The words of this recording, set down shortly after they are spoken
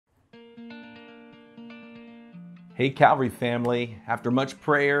Hey Calvary family, after much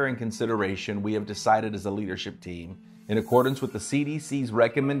prayer and consideration, we have decided as a leadership team, in accordance with the CDC's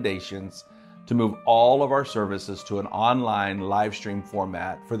recommendations, to move all of our services to an online live stream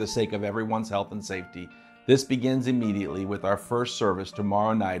format for the sake of everyone's health and safety. This begins immediately with our first service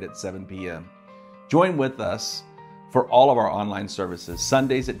tomorrow night at 7 p.m. Join with us for all of our online services,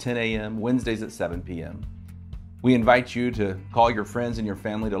 Sundays at 10 a.m., Wednesdays at 7 p.m. We invite you to call your friends and your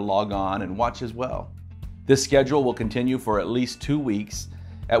family to log on and watch as well. This schedule will continue for at least 2 weeks,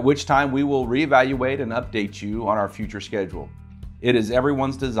 at which time we will reevaluate and update you on our future schedule. It is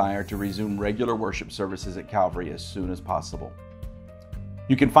everyone's desire to resume regular worship services at Calvary as soon as possible.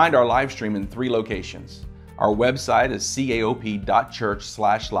 You can find our live stream in 3 locations. Our website is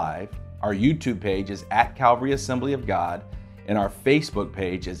caop.church/live. Our YouTube page is at Calvary Assembly of God, and our Facebook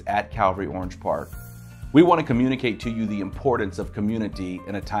page is at Calvary Orange Park. We want to communicate to you the importance of community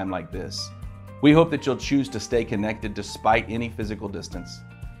in a time like this. We hope that you'll choose to stay connected despite any physical distance.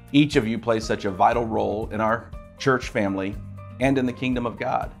 Each of you plays such a vital role in our church family and in the kingdom of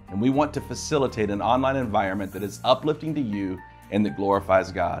God, and we want to facilitate an online environment that is uplifting to you and that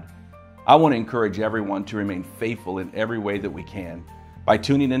glorifies God. I want to encourage everyone to remain faithful in every way that we can by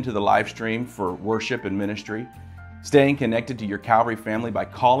tuning into the live stream for worship and ministry, staying connected to your Calvary family by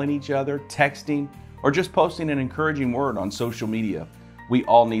calling each other, texting, or just posting an encouraging word on social media. We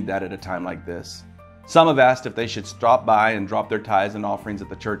all need that at a time like this. Some have asked if they should stop by and drop their tithes and offerings at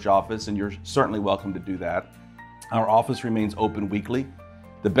the church office, and you're certainly welcome to do that. Our office remains open weekly.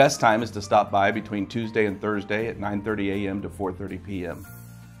 The best time is to stop by between Tuesday and Thursday at 9:30 a.m. to 4:30 p.m.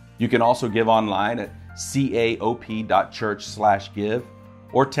 You can also give online at caop.church/give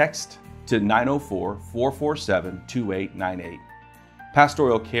or text to 904-447-2898.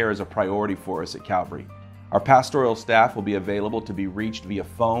 Pastoral care is a priority for us at Calvary. Our pastoral staff will be available to be reached via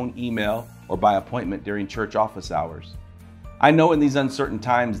phone, email, or by appointment during church office hours. I know in these uncertain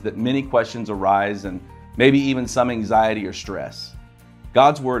times that many questions arise and maybe even some anxiety or stress.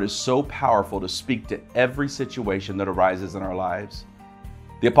 God's word is so powerful to speak to every situation that arises in our lives.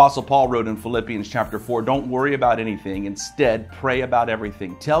 The Apostle Paul wrote in Philippians chapter 4, "Don't worry about anything. Instead, pray about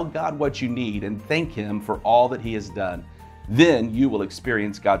everything. Tell God what you need and thank Him for all that He has done. Then you will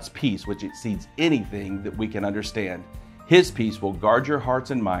experience God's peace, which exceeds anything that we can understand. His peace will guard your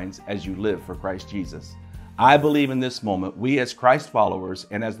hearts and minds as you live for Christ Jesus." I believe in this moment, we as Christ followers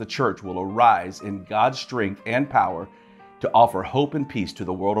and as the church will arise in God's strength and power to offer hope and peace to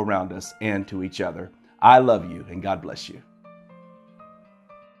the world around us and to each other. I love you and God bless you.